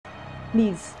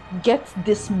Please get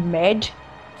this maid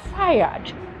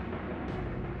fired.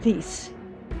 Please.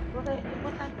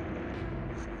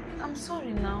 I'm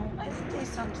sorry now. I'm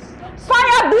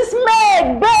fire this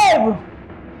maid, babe!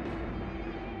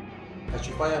 I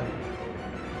should fire her.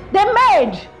 The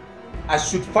maid! I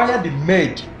should fire the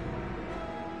maid.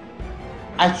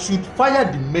 I should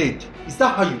fire the maid. Is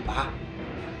that how you are?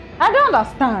 I don't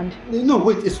understand. No,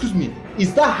 wait, excuse me.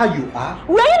 Is that how you are?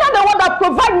 Were you not the one that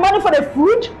provide money for the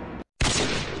food?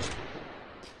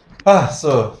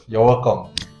 So you're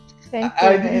welcome. Thank you.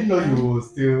 I didn't know you would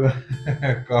still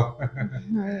come.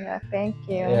 Yeah, thank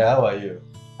you. Yeah, how are you?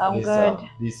 I'm good.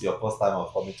 This is your first time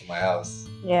of coming to my house.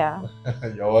 Yeah.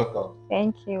 You're welcome.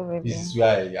 Thank you, baby. This is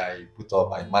where I put up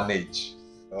my manage.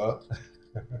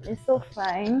 It's so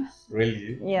fine.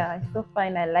 Really? Yeah, it's so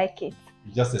fine. I like it.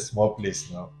 It's just a small place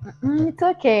now. It's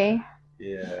okay.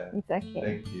 Yeah. It's okay.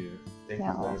 Thank you. Thank You're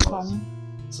you very welcome.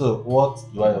 much. So, what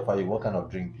do I offer you? What kind of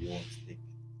drink do you want to take?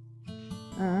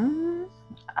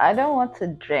 I don't want to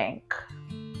drink.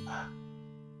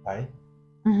 Why?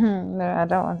 No, I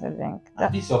don't want to drink.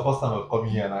 This is your first time of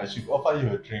coming here, and I should offer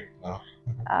you a drink now.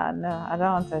 No, I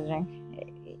don't want to drink.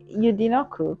 You did not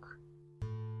cook?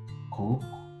 Cook?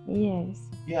 Yes.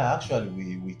 Yeah, actually,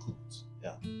 we cooked.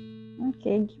 Yeah.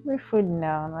 Okay, give me food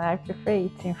now. I prefer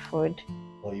eating food.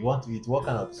 Oh, you want to eat? What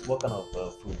kind of food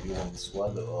do you want?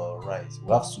 Swallow or rice?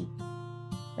 We have soup.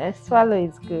 The swallow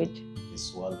is good. A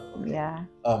swallow. Okay. Yeah.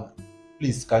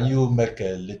 Please, can you make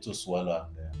a little swallow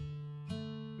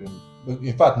and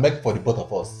in fact, make for the both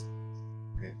of us.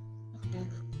 Okay.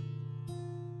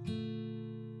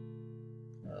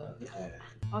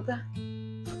 Oga,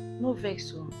 no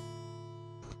vex o.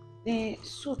 The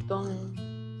soup don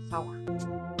sour.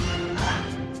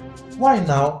 Why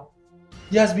now?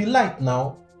 It has been light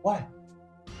now. Why?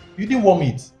 You didn't warm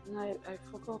it. No, I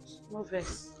forgot. No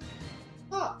vex.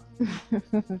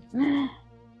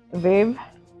 Babe,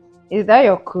 is that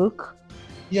your cook?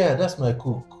 Yeah, that's my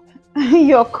cook.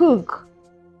 Your cook?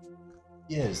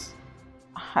 Yes.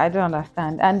 I don't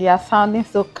understand. And you are sounding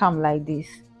so calm like this.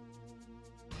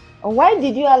 Why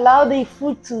did you allow the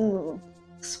food to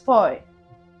spoil?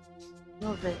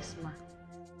 No vex, ma.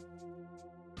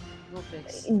 No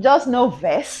vex. Just no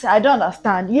vex. I don't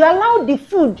understand. You allowed the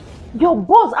food. Your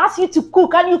boss asked you to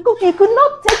cook and you cook. You could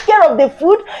not take care of the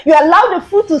food. You allowed the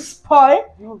food to spoil.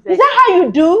 No vex. Is that how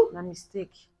you do? Na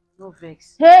mistake. No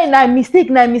vex. Hey, na mistake,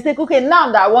 na mistake. Okay,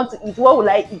 now that I want to eat, what will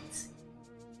I eat?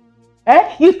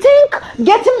 You think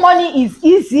getting money is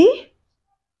easy?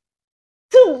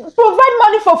 To provide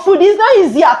money for food is not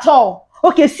easy at all.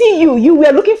 Okay, see you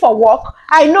were looking for work.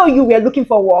 I know you were looking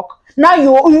for work. Now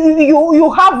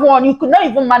you have one. You could not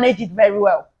even manage it very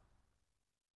well.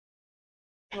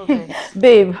 Okay.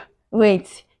 Babe,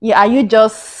 wait. Yeah, are you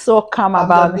just so calm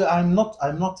about it? I'm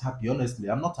not happy, honestly.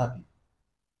 I'm not happy.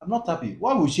 I'm not happy.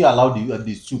 Why would she allow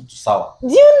the soup to sour?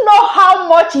 Do you know how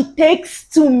much it takes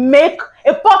to make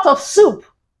a pot of soup?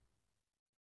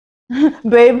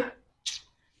 Babe,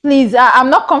 please,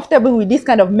 I'm not comfortable with this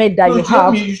kind of maid that you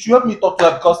have. You should help me talk to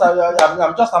her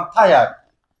because I'm tired.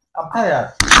 I'm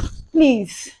tired.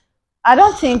 Please, I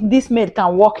don't think this maid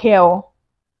can work here.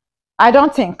 I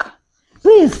don't think.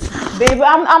 Please, babe,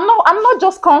 I'm not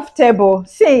just comfortable.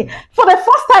 See, for the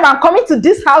first time I'm coming to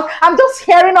this house, I'm just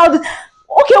hearing all this.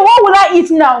 Okay, what will I eat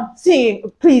now? See,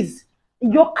 please,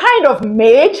 your kind of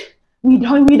maid, we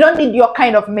don't need your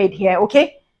kind of maid here,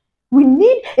 okay? We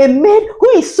need a maid who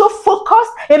is so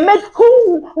focused, a maid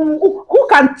who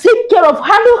can take care of,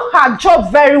 handle her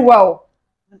job very well.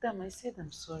 Madam, I said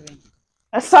I'm sorry.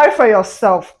 Sorry for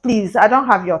yourself, please. I don't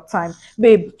have your time.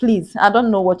 Babe, please, I don't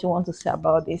know what you want to say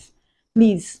about this.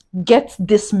 Please, get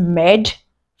this maid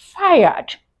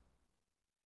fired.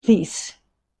 Please.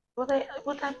 But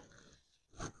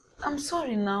I'm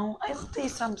sorry now. I'm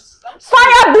sorry.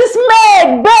 Fire this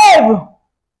maid, babe!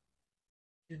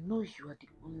 You know you are the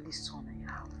only son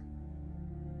I have.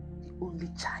 The only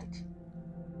child.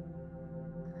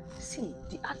 See,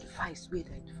 the advice where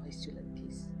I advise you like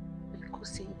this. Because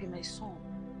say you be my son.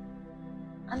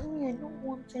 And me, I don't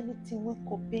want anything we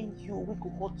could pain you, we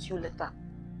could hurt you later.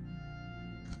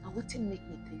 Now what make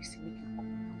me tell you, say make you come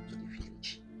down to the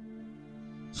village.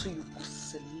 So you could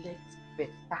select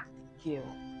better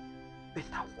girl,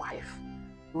 better wife,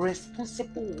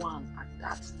 responsible one at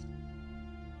that.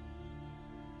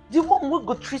 The one will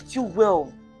go treat you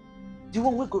well. The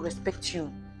one will go respect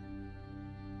you.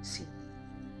 See,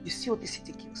 you see all these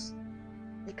city girls?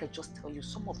 Make I just tell you,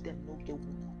 some of them don't get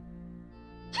womb.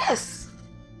 Yes!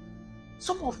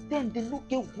 Some of them, they don't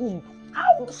get womb.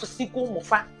 How for single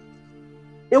mofa?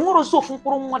 They want to so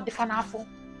from what they fan for.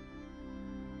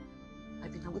 I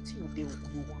mean, what you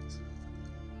want?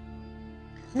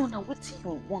 No, now what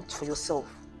you want for yourself?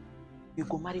 You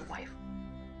go marry wife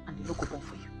and they no go born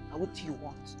for you. Now what do you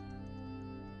want?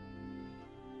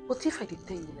 But if I did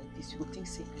tell you like this, you would think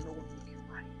say I don't want to make you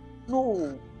marry.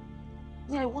 No.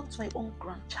 Me, I want my own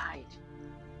grandchild.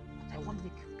 But I want to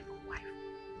make you be a wife.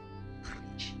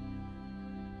 Village.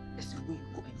 That's the way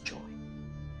you go enjoy.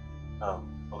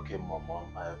 Okay, Mom,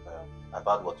 I've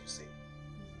heard what you say.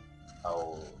 I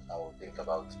will think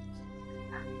about it.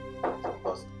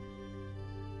 Because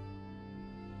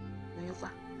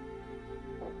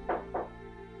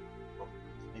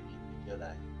maybe the girl I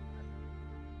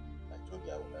told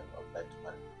you I would like to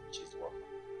marry, she's the one.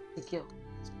 The girl?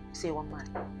 You say you want marry?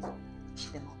 She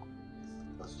didn't know.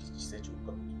 Because she said she would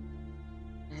come to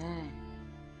me.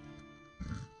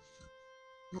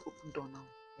 No open door now.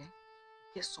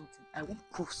 Here's something. I will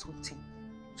prove something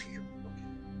to you.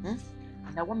 Okay.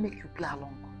 And I won't make you play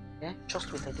along.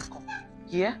 Just wait till they come.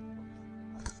 Yeah?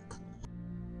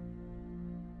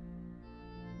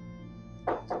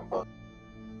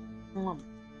 Mom.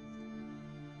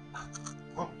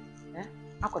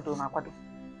 Akwado na akwado.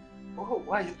 Oh,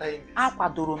 why are you tying this?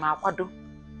 Akwadoro na akwado.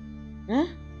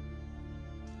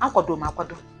 Akwado na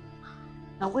akwado.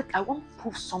 Now wait, I want to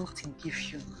prove something give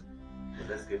you.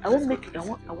 I won't make you play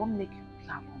along.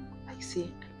 Like say I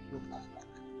be your mom.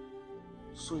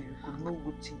 So you could know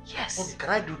good thing. Yes. Mommy, can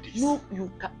I do this? No,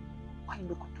 you can. Why you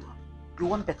not go do it? You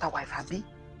want better wife, Abby?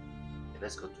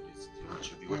 Let's go to this. You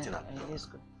should be waiting at the door. Let's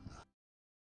go.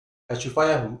 I should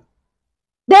fire who?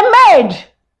 The maid!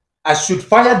 I should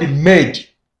fire the maid.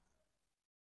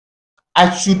 I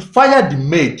should fire the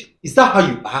maid. Is that how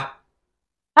you are?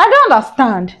 I don't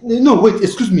understand. No, wait,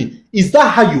 excuse me. Is that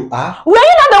how you are? Were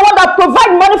you not the one that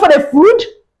provide money for the food?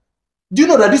 Do you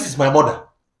know that this is my mother?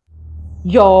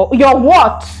 Your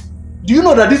what? Do you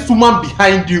know that this woman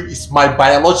behind you is my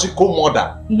biological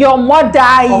mother? Your mother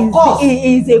Of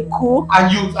is a cook.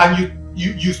 And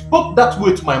you spoke that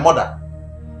way to my mother.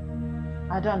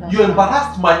 I don't understand. You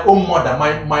embarrassed my own mother,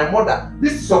 my mother.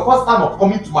 This is your first time of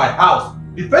coming to my house.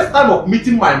 The first time of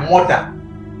meeting my mother.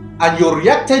 And you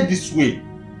reacted this way.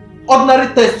 Ordinary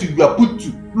test you were put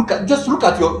to. Look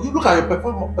at your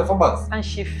performance. And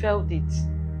she felt it.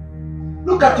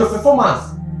 Look at your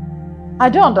performance. I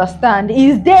don't understand.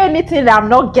 Is there anything that I'm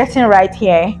not getting right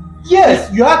here? Yes,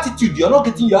 your attitude. You're not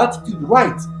getting your attitude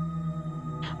right.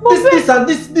 This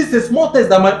is a small test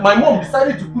that my mom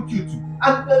decided to put you to.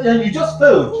 And you just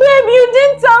failed. Babe, you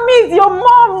didn't tell me it's your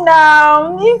mom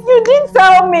now. If you didn't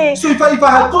tell me. So if I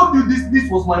had told you this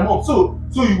was my mom, so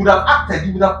you would have acted,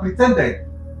 you would have pretended.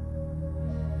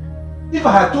 If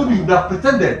I had told you, you would have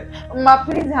pretended. Ma,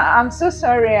 please, I'm so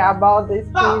sorry about this,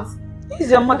 please. This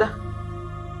is your mother.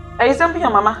 I resemble your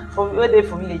mama from where they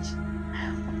from village.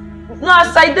 No,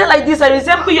 as I did like this, I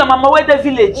resemble your mama where the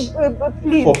village.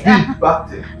 Please. For big back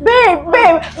then. Babe. Go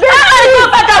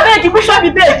back, I beg you, we should be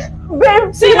beg.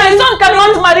 Babe, see, my son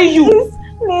cannot marry you.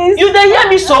 Please. You dey hear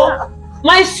me so?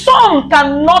 My son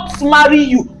cannot marry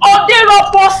you. Or they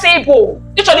not possible.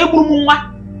 It's on the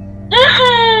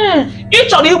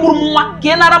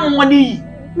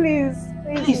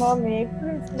Please, mommy,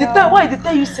 please. Why the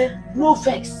time you say no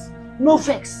vex,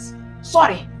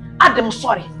 sorry, Adam,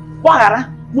 sorry, Wagara,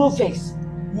 no vex.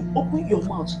 You open your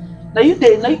mouth. Now you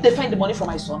find the money for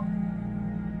my son.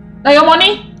 Now your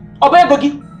money, obey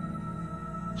Bogi.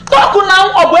 Talk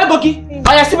now, obey Bogi.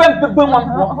 I see when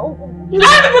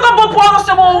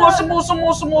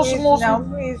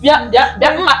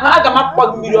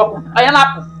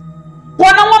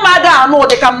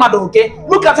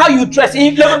look at how you dress.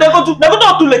 If they go to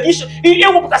Legish,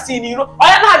 you won't see you.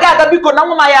 I am not got a big one.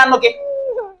 Okay.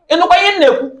 And no way in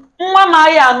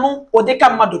Mamma, or they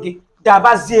come Madoki.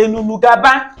 Gabazienu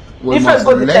Nugaba. If I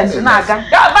go to the test, Naga,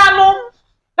 Gabano.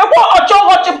 The war or John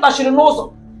Watching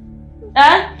Tashinoso.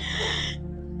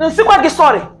 And see what is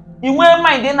sorry. You won't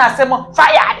mind in a semo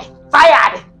fired.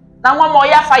 Now one more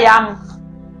ya fire.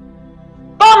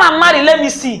 Don't marry, let me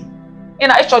see. In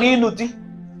actually nutty.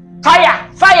 Fire!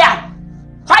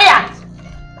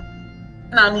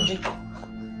 Nanuji.